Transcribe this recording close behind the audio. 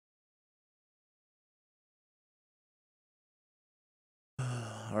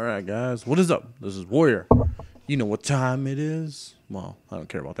Alright guys, what is up? This is Warrior. You know what time it is? Well, I don't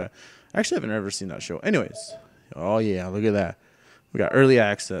care about that. I actually haven't ever seen that show. Anyways, oh yeah, look at that. We got early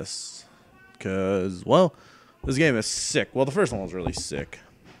access. Because, well, this game is sick. Well, the first one was really sick.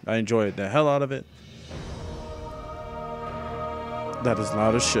 I enjoyed the hell out of it. That is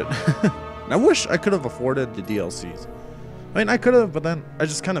loud as shit. I wish I could have afforded the DLCs. I mean, I could have, but then I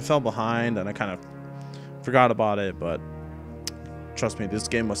just kind of fell behind and I kind of forgot about it, but trust me, this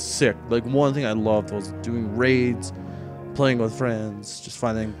game was sick. Like, one thing I loved was doing raids, playing with friends, just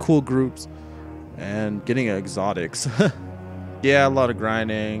finding cool groups, and getting exotics. Yeah, a lot of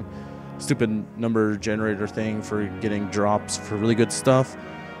grinding, stupid number generator thing for getting drops for really good stuff.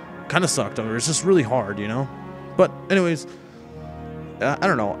 Kind of sucked. I mean, it's just really hard, you know? But anyways, I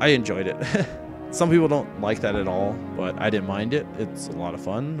don't know. I enjoyed it. Some people don't like that at all, but I didn't mind it. It's a lot of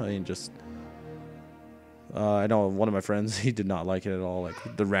fun. I mean, just... I know one of my friends, he did not like it at all,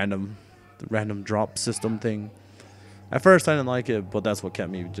 like the random drop system thing. At first I didn't like it, but that's what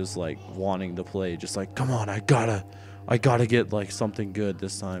kept me just like wanting to play, just like, come on, I gotta get like something good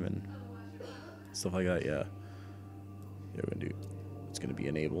this time and stuff like that. Yeah, we're gonna do, it's gonna be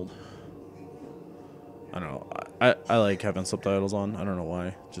enabled. I don't know, I like having subtitles on. I don't know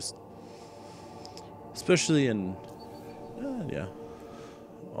why, just especially in yeah.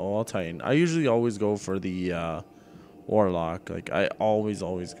 Oh, I'll tighten. I usually always go for the Warlock. Like, I always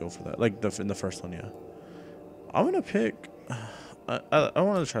go for that. Like, in the first one, yeah. I'm going to pick... I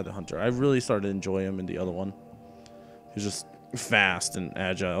want to try the Hunter. I really started to enjoy him in the other one. He's just fast and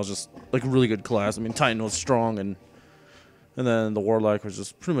agile. It was just, like, a really good class. I mean, Titan was strong, and then the Warlock was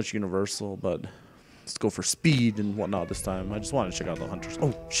just pretty much universal, but let's go for speed and whatnot this time. I just want to check out the Hunters.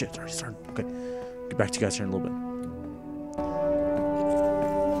 Oh, shit, it's already started. Okay. Get back to you guys here in a little bit.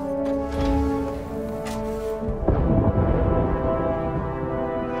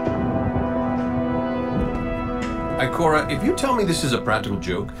 Cora, if you tell me this is a practical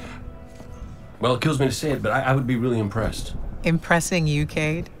joke, well, it kills me to say it, but I would be really impressed. Impressing you,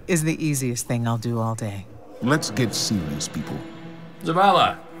 Cade, is the easiest thing I'll do all day. Let's get serious, people.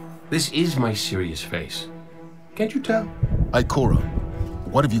 Zavala, this is my serious face. Can't you tell? Cora,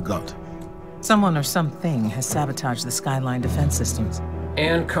 what have you got? Someone or something has sabotaged the Skyline defense systems.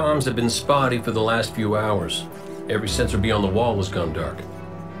 And comms have been spotty for the last few hours. Every sensor beyond the wall has gone dark.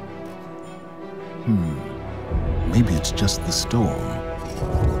 Maybe it's just the storm.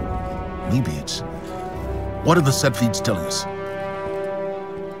 Maybe it's... What are the set feeds telling us?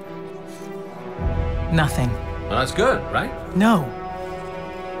 Nothing. Well, that's good, right? No.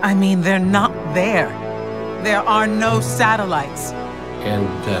 I mean, they're not there. There are no satellites. And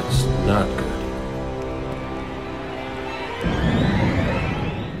that's not good.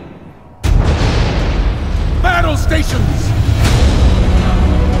 Battle stations!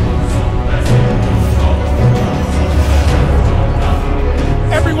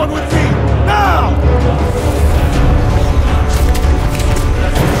 Everyone with me, now!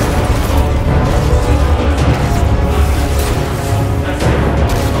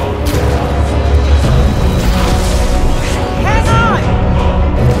 Hang on!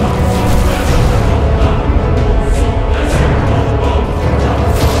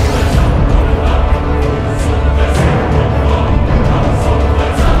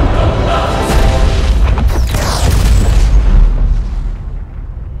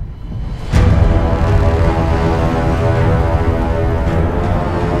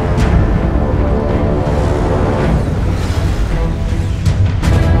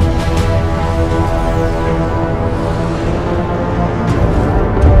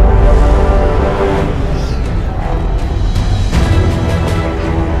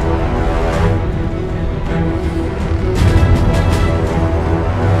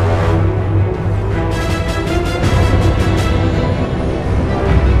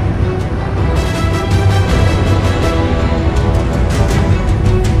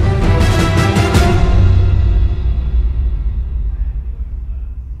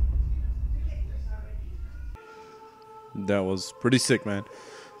 That was pretty sick, man.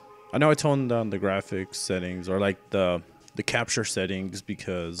 I know I toned down the graphics settings or like the capture settings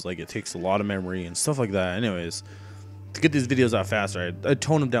because like it takes a lot of memory and stuff like that. Anyways, to get these videos out faster, I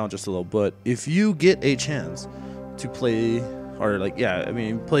toned them down just a little. But if you get a chance to play, or like, yeah, I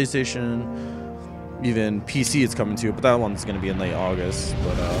mean, PlayStation, even PC it's coming to, but that one's gonna be in late August.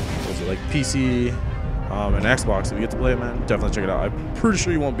 But was it like PC and Xbox? If you get to play it, man, definitely check it out. I'm pretty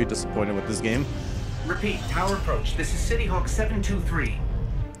sure you won't be disappointed with this game. Repeat, tower approach. This is City Hawk 723.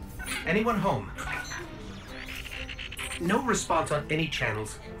 Anyone home? No response on any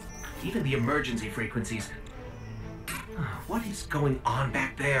channels, even the emergency frequencies. What is going on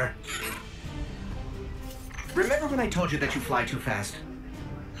back there? Remember when I told you that you fly too fast?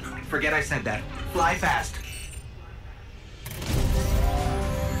 Forget I said that. Fly fast.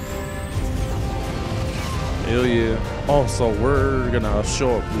 Hell yeah. Oh, so we're gonna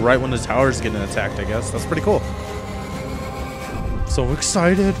show up right when the tower's getting attacked, I guess. That's pretty cool. So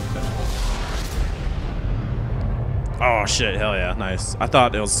excited. Oh shit, hell yeah, nice. I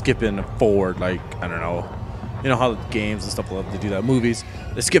thought it was skipping forward, like, I don't know. You know how games and stuff love to do that. Movies,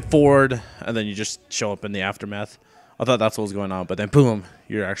 they skip forward and then you just show up in the aftermath. I thought that's what was going on, but then boom,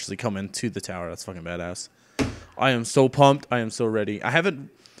 you're actually coming to the tower. That's fucking badass. I am so pumped. I am so ready. I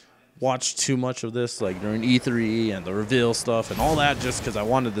haven't watched too much of this, like during E3 and the reveal stuff and all that, just because I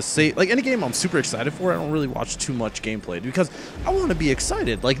wanted to say, like, any game I'm super excited for, I don't really watch too much gameplay because I want to be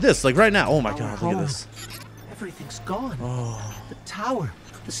excited like this, like right now. Oh my god, look at this. Everything's gone. Oh, The tower,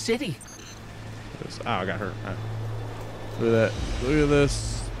 the city. oh, I got hurt. All right. Look at that. Look at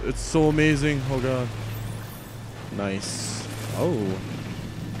this. It's so amazing. Oh god. Nice. Oh,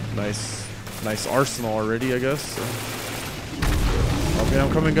 nice arsenal already, I guess. Okay,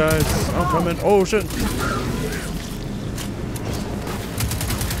 I'm coming, guys. I'm coming. Oh shit.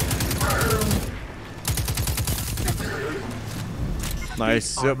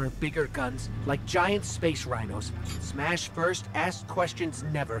 Nice. Yep. Armor, bigger guns, like giant space rhinos. Smash first, ask questions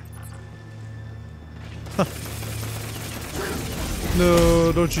never.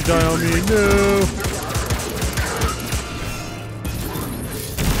 No, don't you die on me. No.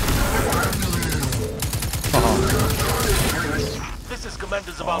 This is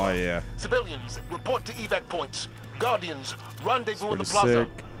Commander Zavala. Oh yeah. Civilians, report to evac points. Guardians, rendezvous in the Pretty plaza.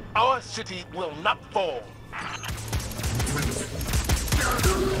 sick. Our city will not fall.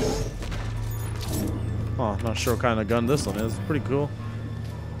 Oh, not sure what kind of gun this one is. Pretty cool.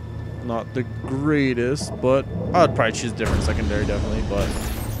 Not the greatest, but I'd probably choose different secondary, definitely, but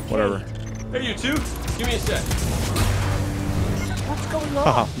whatever. Hey, you two. Give me a sec. What's going on?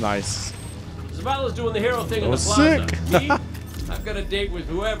 Haha, nice. Zavala's doing the hero thing in the was plaza. sick. Me? I've got a date with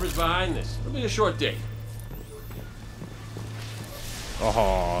whoever's behind this. It'll be a short date.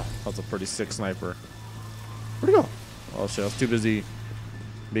 Oh, that's a pretty sick sniper. Where'd he go? Oh shit, I was too busy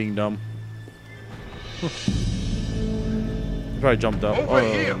being dumb. He probably jumped up. Over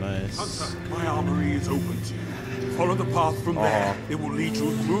Oh, here. nice. My armory is open to you. Follow the path from there. It will lead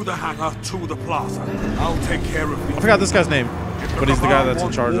you through the hangar to the plaza. I'll take care of you. I forgot this guy's name, but he's the guy that's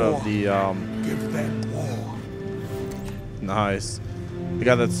in charge of the Give them war. nice. The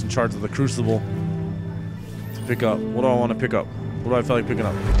guy that's in charge of the crucible. To pick up. What do I want to pick up? What do I feel like picking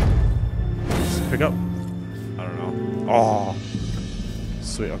up? Just pick up? I don't know. Oh,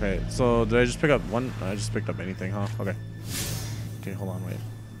 sweet. Okay, so did I just pick up one? I just picked up anything, huh? Okay. Okay, hold on, wait.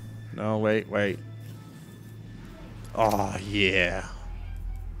 No, wait. Oh yeah.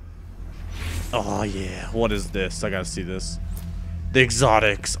 Oh yeah. What is this? I gotta see this. The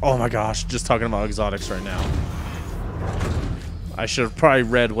exotics. Oh my gosh, just talking about exotics right now. I should have probably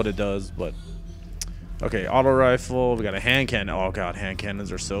read what it does, but okay, auto rifle. We got a hand cannon. Oh god, hand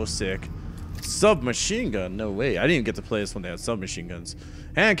cannons are so sick. Submachine gun. No way. I didn't even get to play this when they had submachine guns.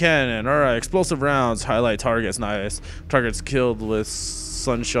 Hand cannon. All right. Explosive rounds. Highlight targets. Nice. Targets killed with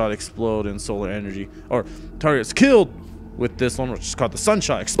sunshot explode in solar energy. Or targets killed with this one, which is called the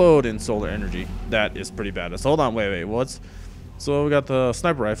sunshot explode in solar energy. That is pretty badass. Hold on. Wait. What's? So we got the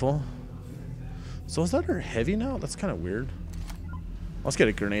sniper rifle. So is that our heavy now? That's kind of weird. Let's get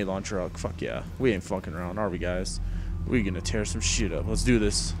a grenade launcher out. Fuck yeah. We ain't fucking around, are we, guys? We're gonna tear some shit up. Let's do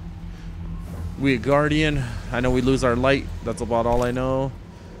this. We a guardian. I know we lose our light. That's about all I know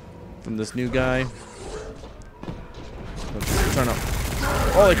from this new guy. Let's turn up.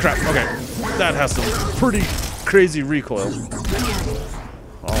 Holy crap. Okay. That has some pretty crazy recoil.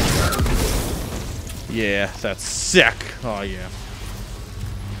 Oh, yeah, that's sick. Oh, yeah.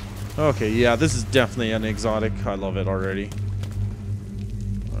 Okay, yeah, this is definitely an exotic. I love it already.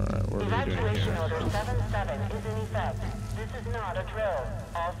 Alright, what are we doing Evacuation here? order 77 is in effect. This is not a drill.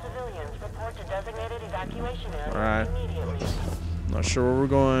 All civilians report to designated evacuation areas Alright. immediately. Not sure where we're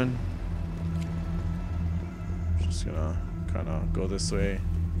going. Just gonna kind of go this way.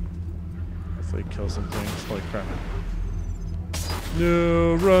 Hopefully kill some things. Holy crap.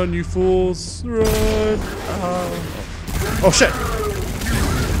 No, run, you fools. Run. Oh, shit.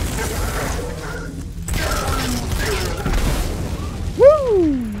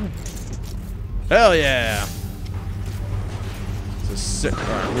 Woo! Hell yeah. This is sick.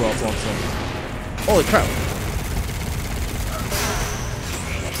 Alright, who else wants some? Holy crap.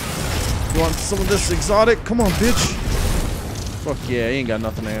 You want some of this exotic? Come on, bitch. Fuck yeah, he ain't got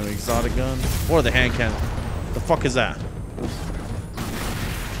nothing to have an exotic gun. Or the hand cannon. The fuck is that?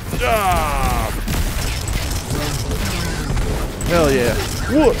 Ah! Hell yeah.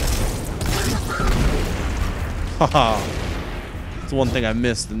 What? Haha. It's one thing I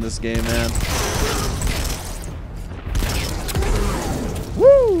missed in this game, man.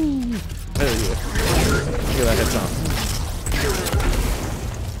 Woo! Hell yeah. Look at that headshot.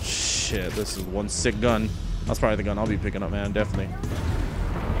 Shit, this is one sick gun. That's probably the gun I'll be picking up, man. Definitely.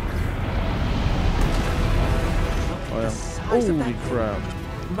 Oh, yeah. Holy crap.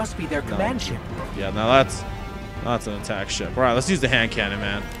 Must be their command ship. Yeah, now that's an attack ship. All right, let's use the hand cannon,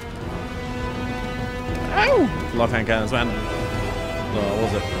 man. Ow! Love hand cannons, man. What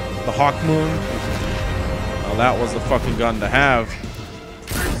was it? The Hawk Moon. Oh, that was the fucking gun to have.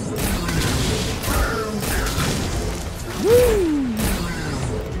 Woo!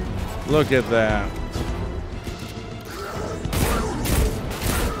 Look at that.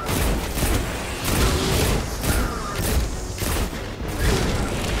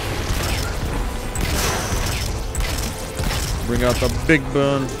 Bring out the big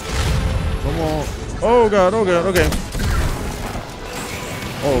gun. Come on. Oh god, okay.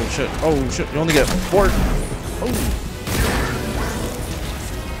 Oh shit, you only get 4. Oh.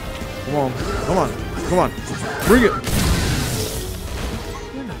 Come on. Bring it.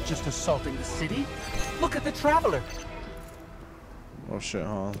 You're not just assaulting the city. Look at the Traveler. Oh shit,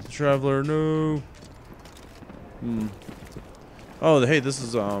 huh? The Traveler, no. Oh, hey, this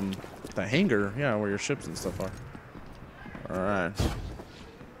is the hangar, yeah, where your ships and stuff are. Alright.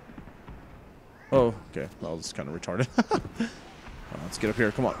 Oh, okay. That was kind of retarded. Let's get up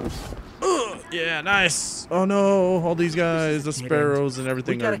here. Come on. Yeah, nice. Oh no, all these guys, the sparrows and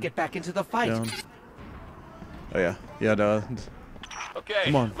everything. We gotta get back into the fight. Down. Oh yeah, yeah. Okay,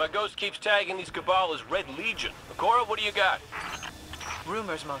 Come on. my ghost keeps tagging these Cabal as Red Legion. Cora, what do you got?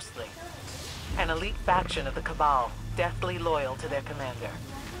 Rumors mostly. An elite faction of the Cabal, deathly loyal to their commander.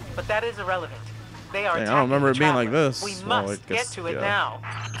 But that is irrelevant. They are Dang, I attacking don't remember the it being like Traveler. this. We Well, must I guess, get to it yeah. now.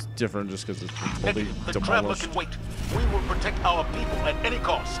 It's different just because it's totally The Traveler demolished. can wait. We will protect our people at any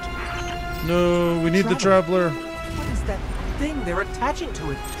cost. No, we need the Traveler. What is that thing they're attaching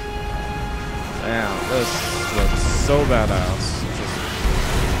to it? Damn, this looks so badass.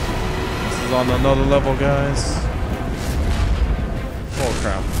 This is on another level, guys. Oh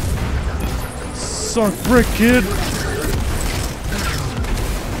crap. Suck brick, kid.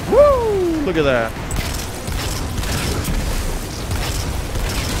 Woo! Look at that.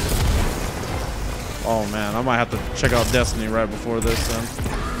 Oh man, I might have to check out Destiny right before this then.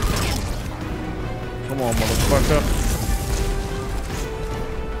 Come on, motherfucker.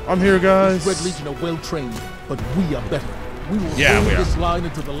 I'm here, guys. Red Legion are well trained, but we are better. We will hold this line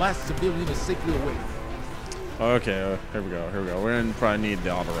until the last civilian is safely away. Okay, here we go. We're gonna probably need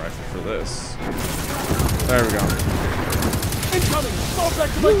the auto rifle for this. There we go. Incoming! Fall back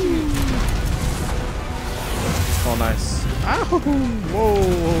to my shield! Oh, nice. Ow!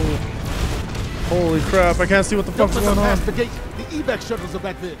 Whoa! Holy crap! I can't see what the fuck's going on. Past the gate. The evac shuttles are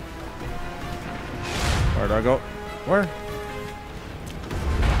back there. Where do I go? Where?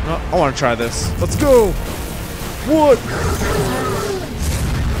 No, I want to try this. Let's go! What?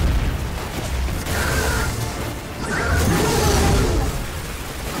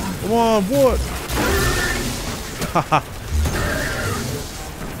 Come on, what? Haha.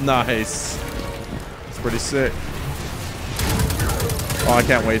 Nice. It's pretty sick. Oh, I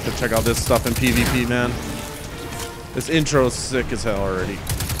can't wait to check out this stuff in PvP, man. This intro is sick as hell already.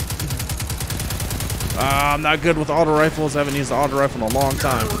 I'm not good with auto rifles. I haven't used the auto rifle in a long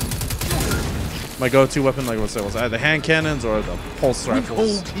time. My go-to weapon, like what's that? Was either hand cannons or the pulse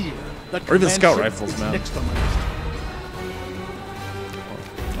rifles, or even scout rifles, man.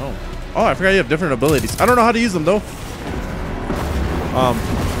 Oh, I forgot you have different abilities. I don't know how to use them though.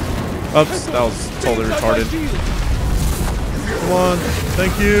 Oops, that was totally retarded. Come on,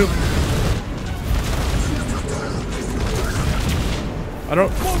 thank you. I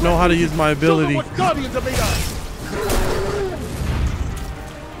don't know how to use my ability. I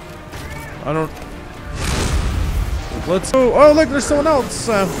don't. Let's go. Oh, look, there's someone else.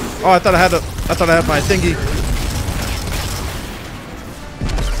 Oh, I thought I had my thingy.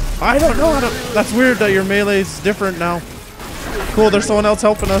 I don't know how to. That's weird that your melee's different now. Cool, there's someone else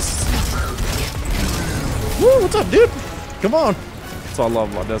helping us. Woo, what's up, dude? Come on. That's all I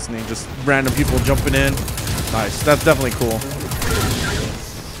love about Destiny. Just random people jumping in. Nice. That's definitely cool.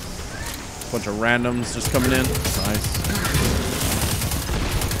 Bunch of randoms just coming in. Nice.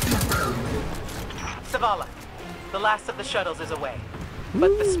 Zavala, the last of the shuttles is away.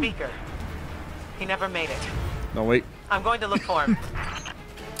 But the speaker, he never made it. No, wait. I'm going to look for him.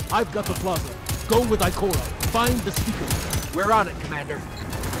 I've got the plaza. Go with Ikora. Find the speaker. We're on it, Commander.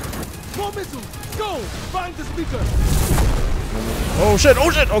 More missiles! Go! Find the speaker! Oh shit! Oh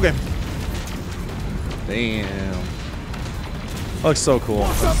shit! Okay. Damn. Looks so cool.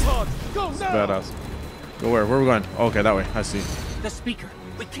 Go now! Badass. Go where? Where are we going? Okay, that way. I see. The speaker.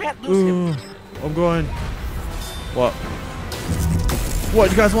 We can't lose him. I'm going. What?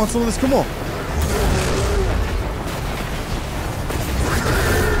 What? You guys want some of this? Come on.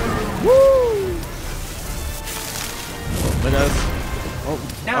 Woo! Hey guys. Oh,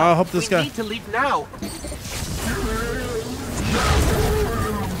 Now, I'll help this guy. We need to leave now.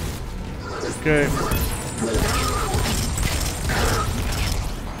 Okay.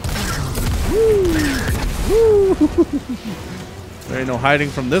 Woo! There ain't no hiding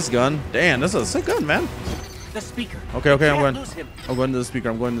from this gun. Damn, this is a sick gun, man. The speaker. Okay, okay, I'm Can't going. lose him. I'm going to the speaker.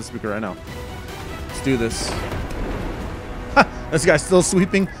 I'm going to the speaker right now. Let's do this. Ha! This guy's still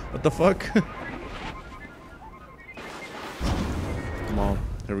sweeping. What the fuck? Come on.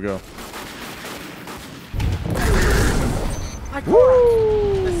 Here we go.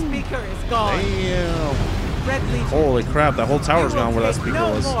 Woo! The speaker is gone. Damn. Red Legion. Holy crap, that whole tower's gone where that speaker no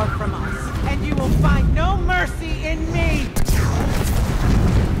was. more from us, and you will find no mercy in me.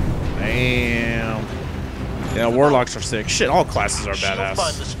 Damn. Yeah, warlocks are sick. Shit, all classes are She'll find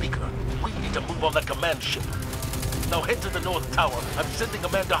badass. the speaker. We need to move on that command ship. Now head to the North Tower. I'm sending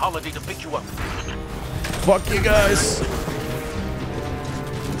Amanda Holiday to pick you up. Fuck you guys.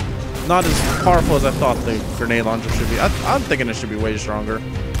 Not as powerful as I thought the grenade launcher should be. I'm thinking it should be way stronger.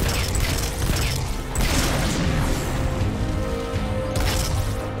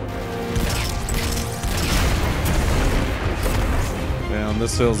 Man,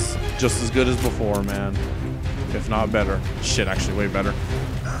 this feels just as good as before, man. If not better. Shit, actually way better.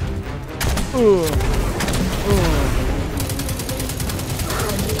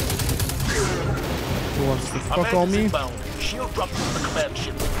 Who wants to fuck on me? Inbound. She'll drop to the command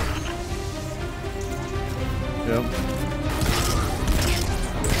ship. Yep.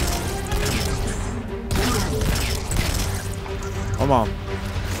 Come on.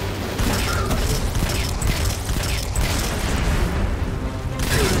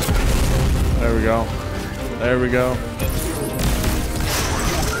 There we go. There we go.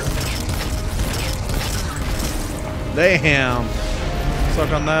 Damn.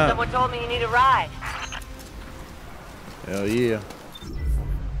 Suck on that. Someone told me you need a ride. Hell yeah.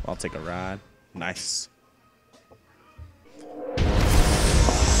 I'll take a ride. Nice.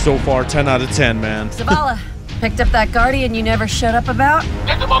 So far, 10 out of 10, man. Zavala, picked up that Guardian you never showed up about?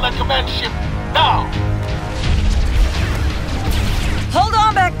 Get them on that command ship now. Hold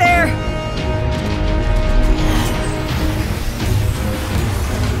on back there!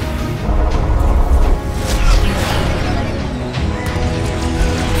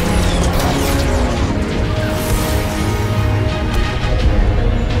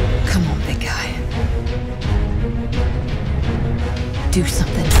 Come on, big guy. Do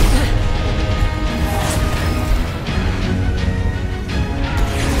something.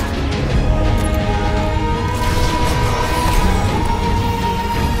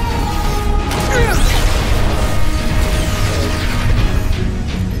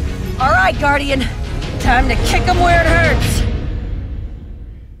 All right, Guardian. Time to kick him where it hurts.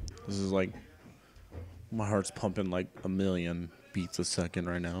 This is like, my heart's pumping like a million beats a second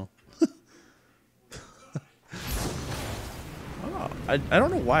right now. I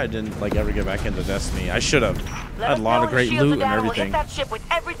don't know why I didn't like ever get back into Destiny. I should have. I had a lot of great loot and everything. We'll hit that ship with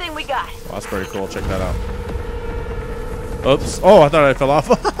everything we got. Well, that's pretty cool. Check that out. Oops. Oh, I thought I fell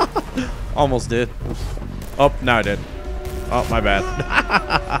off. Almost did. Oh, now I did. Oh, my bad.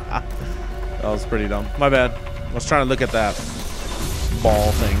 That was pretty dumb. My bad. I was trying to look at that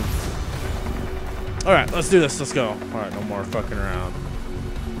ball thing. All right, let's do this. Let's go. All right, no more fucking around.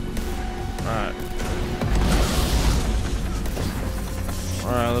 All right.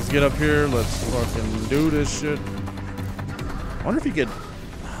 All right, let's get up here. Let's fucking do this shit. I wonder if you could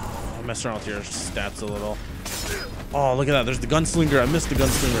mess around with your stats a little. Oh, look at that. There's the gunslinger. I missed the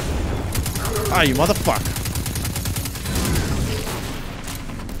gunslinger. Ah, you motherfucker.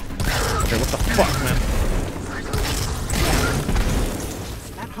 Okay, what the fuck, man?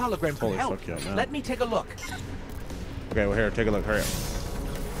 That hologram could Holy help. fuck yeah, man. Let me take a look. Okay, well, here, take a look. Hurry up.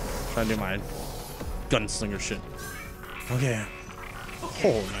 Trying to do my gunslinger shit. Okay.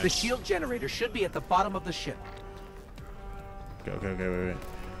 Okay, Oh, nice. the shield generator should be at the bottom of the ship. Okay, wait.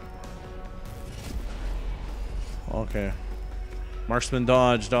 Okay. Marksman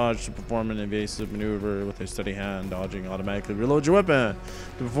dodge to perform an evasive maneuver with a steady hand. Dodging automatically reloads your weapon.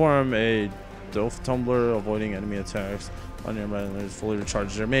 To perform a Doof Tumbler, avoiding enemy attacks on your men, fully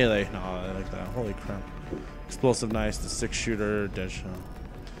recharges your melee. No, I like that. Holy crap. Explosive, nice. The 6-shooter, dead shot.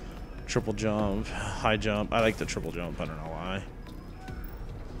 Triple jump, high jump. I like the triple jump. I don't know why.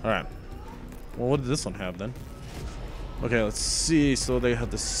 All right. Well, what did this one have then? Okay, let's see. So they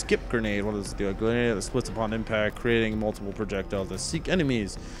have the skip grenade. What does it do? A grenade that splits upon impact, creating multiple projectiles that seek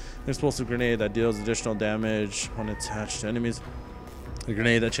enemies. An explosive grenade that deals additional damage when attached to enemies. A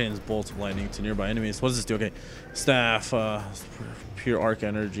grenade that changes bolts of lightning to nearby enemies. What does this do? Okay, staff, pure arc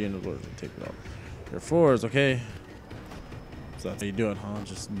energy, and take it off. Your floors. Okay. So that's how you do it, huh?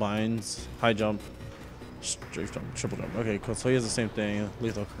 Just binds, high jump, straight jump, triple jump. Okay, cool. So he has the same thing.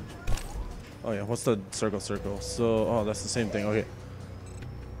 Lethal. Oh yeah, what's the circle? So, oh, that's the same thing. Okay.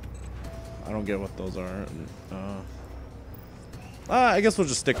 I don't get what those are. I guess we'll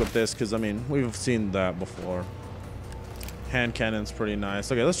just stick with this because I mean we've seen that before. Hand cannon's pretty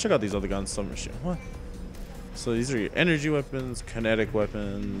nice. Okay, let's check out these other guns. Submachine. What? So these are your energy weapons, kinetic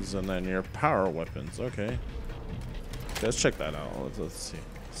weapons, and then your power weapons. Okay. Let's check that out. Let's see.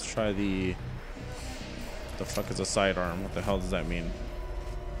 Let's try the fuck is a sidearm? What the hell does that mean?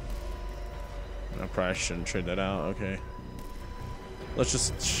 I probably shouldn't trade that out. Okay. Let's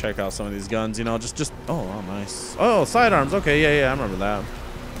just check out some of these guns. You know, just oh, nice. Oh, sidearms. Okay, yeah, I remember that.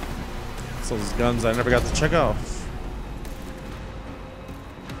 So these guns I never got to check out.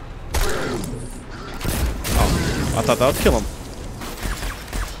 Oh, I thought that would kill him.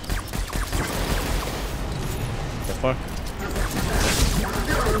 The fuck?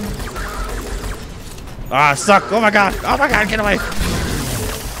 Ah, suck! Oh my god! Oh my god! Get away!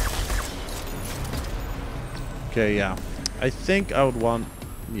 Okay, yeah. I think I would want...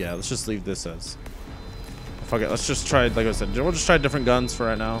 Yeah, let's just leave this as... Fuck it, let's just try, like I said, we'll just try different guns for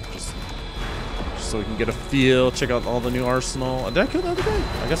right now. Just so we can get a feel, check out all the new arsenal. Did I kill the other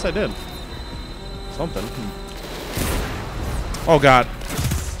guy? I guess I did. Something. Oh god.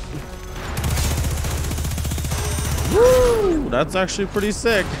 Woo! That's actually pretty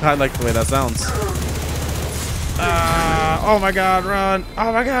sick. I like the way that sounds. Oh my god, run!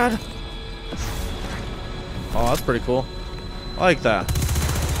 Oh my god! Oh, that's pretty cool. I like that.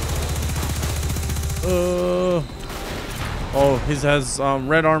 Oh, he has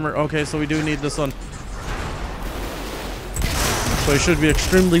red armor. Okay, so we do need this one. So he should be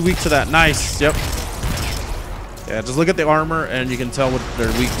extremely weak to that. Nice. Yep. Yeah, just look at the armor and you can tell what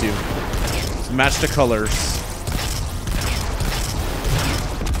they're weak to. Just match the colors.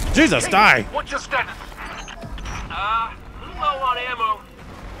 Jesus, die! What's your status? Low on ammo.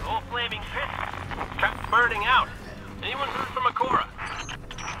 Old flaming pit. Kept burning out. Anyone heard from Akora?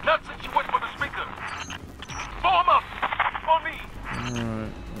 Not since you went for the speaker. Form up! On me!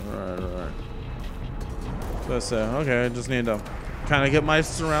 Alright. So that's okay, I just need to kind of get my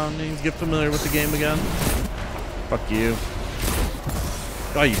surroundings, get familiar with the game again. Fuck you.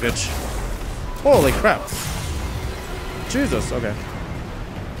 Oh, you bitch. Holy crap. Jesus, okay.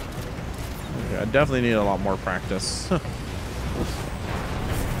 Okay, I definitely need a lot more practice.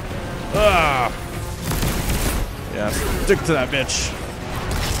 Ah! Yeah, stick to that bitch.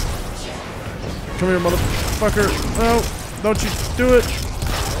 Come here, motherfucker. No, don't you do it.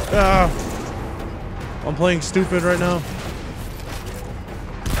 Ah. I'm playing stupid right now.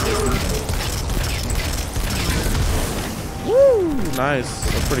 Woo! Nice.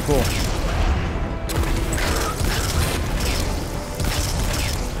 That's pretty cool.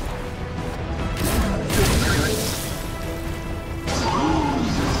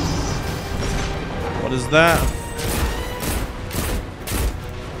 What is that?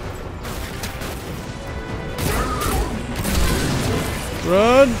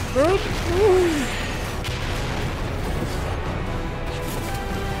 Run! Run! Woo.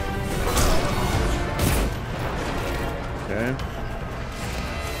 Okay.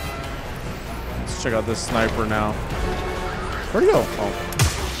 Let's check out this sniper now. Where'd he go? Oh.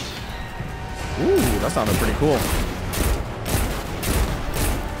 Ooh, that sounded pretty cool.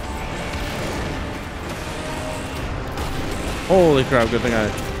 Holy crap, good thing I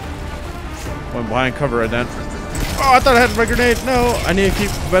went behind cover right then. Oh, I thought I had my grenade. No, I need to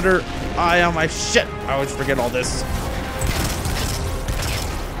keep a better eye on my shit. I always forget all this.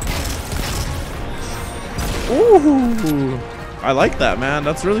 Ooh, I like that, man.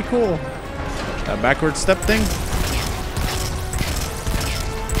 That's really cool. That backward step thing.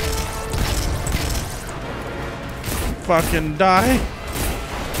 Fucking die.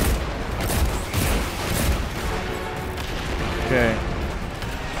 Okay.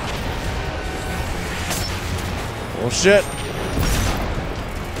 Oh shit.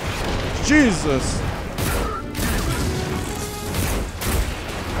 Jesus.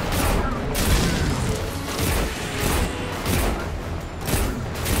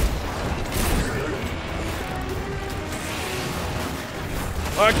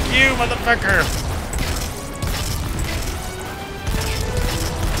 Fuck you, motherfucker!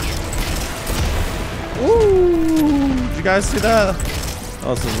 Woo! Did you guys see that?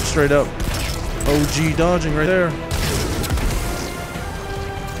 Oh, some straight up OG dodging right there.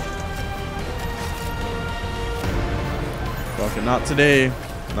 Fucking not today.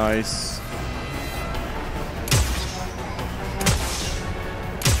 Nice.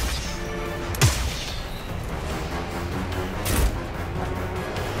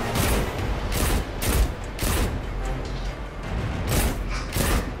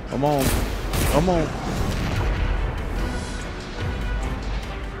 Come on. Come on.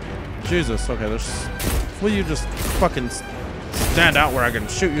 Jesus. Okay, there's... Will you just fucking stand out where I can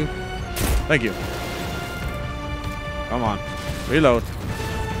shoot you? Thank you. Come on. Reload.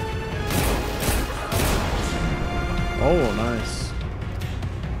 Oh, nice.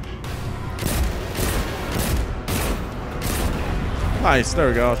 Nice. There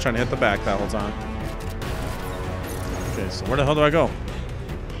we go. I was trying to hit the back that whole time. Okay, so where the hell do I go?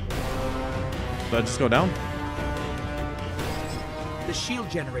 Did I just go down? The shield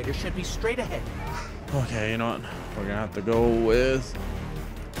generator should be straight ahead. Okay, you know what? We're gonna have to go with...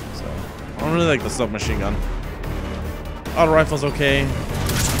 So, I don't really like the submachine gun. Auto rifle's okay.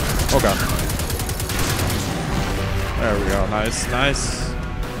 Oh god. There we go. Nice, nice.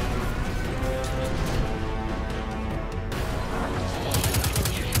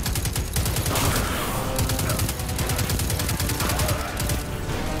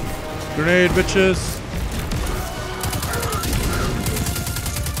 Grenade, bitches.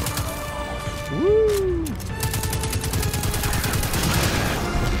 Woo.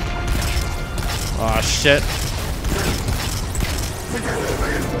 Aw, shit.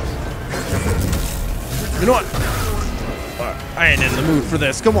 You know what? I ain't in the mood for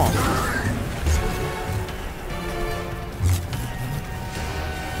this. Come on.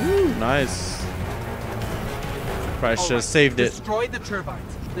 Woo, nice. Probably should have saved it. Destroy the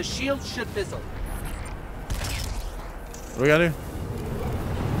turbines. The shield should fizzle. What do we gotta do?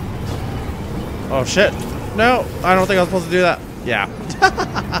 Oh shit. No, I don't think I was supposed to do that. Yeah.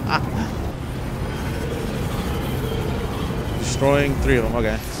 Destroying 3 of them.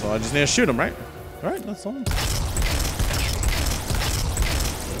 Okay, so I just need to shoot them, right? Alright, that's all.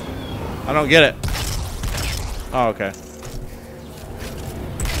 I don't get it. Oh, okay.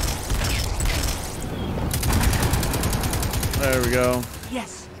 There we go.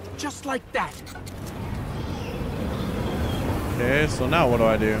 Yes, just like that. Okay, so now what do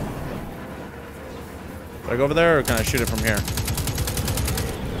I do? Do I go over there or can I shoot it from here?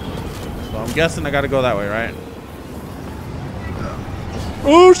 So I'm guessing I gotta go that way, right?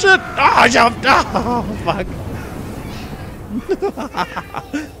 Oh shit! Ah, I jumped! Oh, fuck.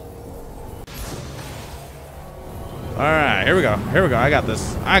 Alright, here we go. Here we go. I got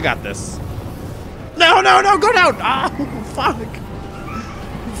this. I got this. No, no, no, go down! Oh, fuck.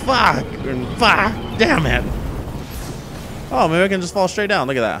 Fuck. Fuck. Damn it. Oh, maybe I can just fall straight down.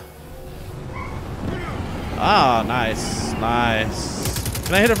 Look at that. Ah, nice. Nice.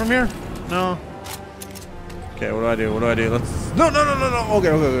 Can I hit it from here? No. Okay, what do I do? What do I do? Let's... No, no, no, no, no. Okay,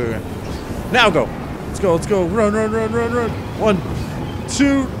 okay, okay, okay. Now go. Let's go, let's go. Run, run, run, run, run. 1,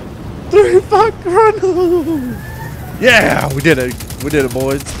 2, 3, fuck, run. Yeah, we did it. We did it,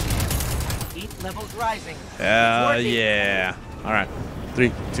 boys. Heat levels rising. Yeah. All right.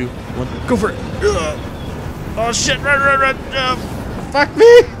 3, 2, 1. Go for it. Oh, shit. Run, run, run. Fuck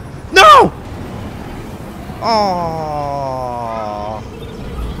me. No. Oh.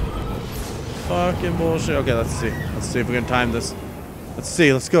 Fucking bullshit. Okay, let's see. Let's see if we can time this. Let's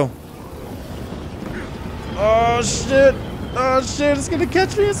see. Let's go. Oh, shit. Oh, shit. It's going to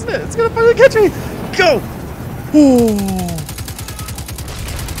catch me, isn't it? It's going to fucking catch me. Go. Ooh.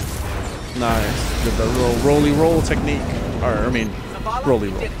 Nice. Did the rolly roll technique. Or, I mean, Zavala, rolly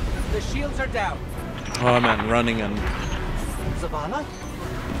roll. The shields are down. Oh, man. Running and... Zavala?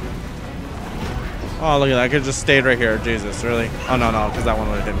 Oh, look at that. I could have just stayed right here. Jesus, really? Oh, no, no. Because that one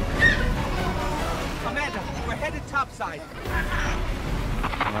really didn't. Amanda, we're headed topside.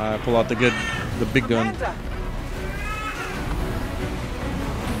 Pull out the big gun. Amanda.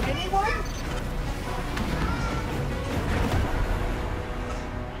 Anyone?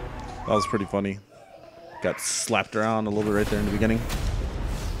 That was pretty funny. Got slapped around a little bit right there in the beginning.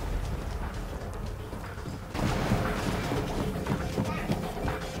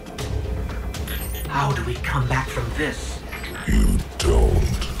 How do we come back from this? You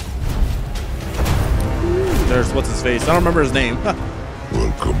don't. There's what's his face. I don't remember his name.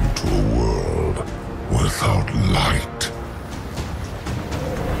 Welcome to a world without light.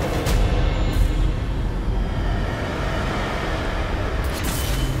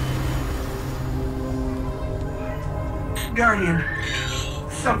 Guardian.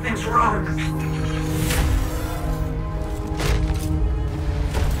 Something's wrong.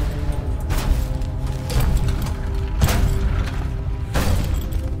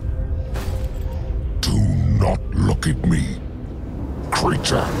 Do not look at me,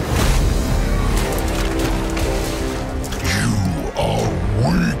 creature. You are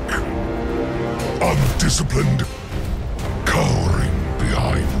weak, undisciplined, cowering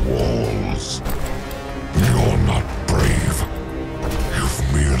behind walls. You're not brave.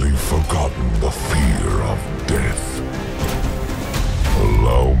 You've merely forgotten the fear of death.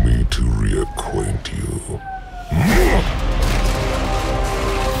 Allow me to reacquaint you.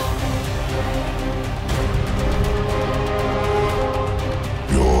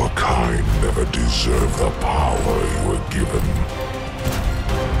 Your kind never deserved the power you were given.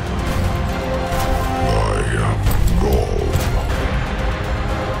 I am Gone,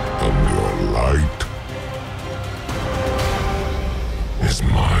 and your light is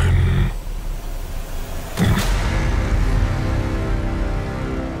mine.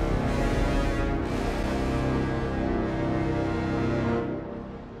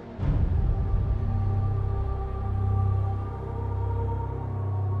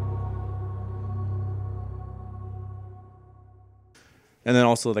 And then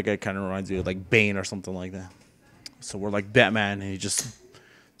also that guy kind of reminds me of like Bane or something like that. So we're like Batman, and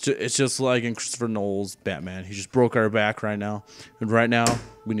it's just like in Christopher Nolan's Batman. He just broke our back right now, and right now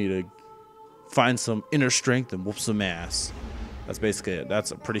we need to find some inner strength and whoop some ass. That's basically it.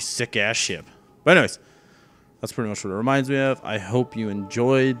 That's a pretty sick ass ship. But anyways, that's pretty much what it reminds me of. I hope you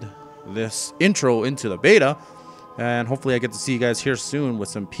enjoyed this intro into the beta, and hopefully I get to see you guys here soon with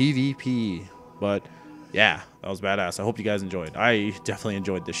some PvP. But yeah, that was badass. I hope you guys enjoyed. I definitely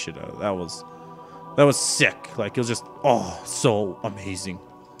enjoyed this shit. That was sick. Like, it was just, oh, so amazing.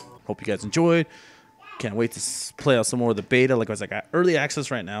 Hope you guys enjoyed. Can't wait to play out some more of the beta. Like I was like, I got early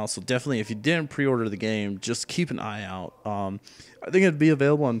access right now, so definitely if you didn't pre-order the game, just keep an eye out. I think it'd be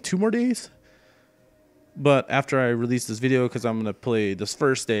available in 2 more days. But after I release this video, because I'm going to play this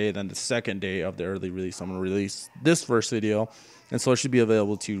first day, then the second day of the early release, I'm going to release this first video. And so it should be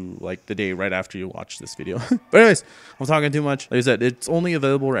available to like the day right after you watch this video. But anyways, I'm talking too much. Like I said, it's only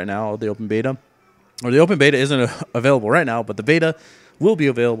available right now, the open beta. Or the open beta isn't available right now, but the beta will be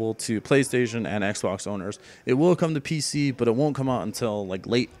available to PlayStation and Xbox owners. It will come to PC, but it won't come out until like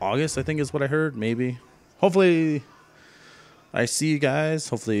late August, I think is what I heard, maybe. Hopefully I see you guys.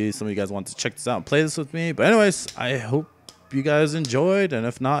 Hopefully some of you guys want to check this out and play this with me. But anyways, I hope you guys enjoyed, and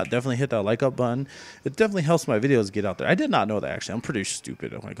if not, definitely hit that like up button. It definitely helps my videos get out there. I did not know that, actually. I'm pretty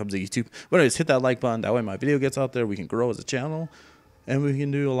stupid when it comes to YouTube. But anyways, hit that like button. That way my video gets out there. We can grow as a channel, and we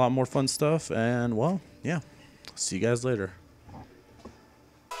can do a lot more fun stuff. And well, yeah, see you guys later.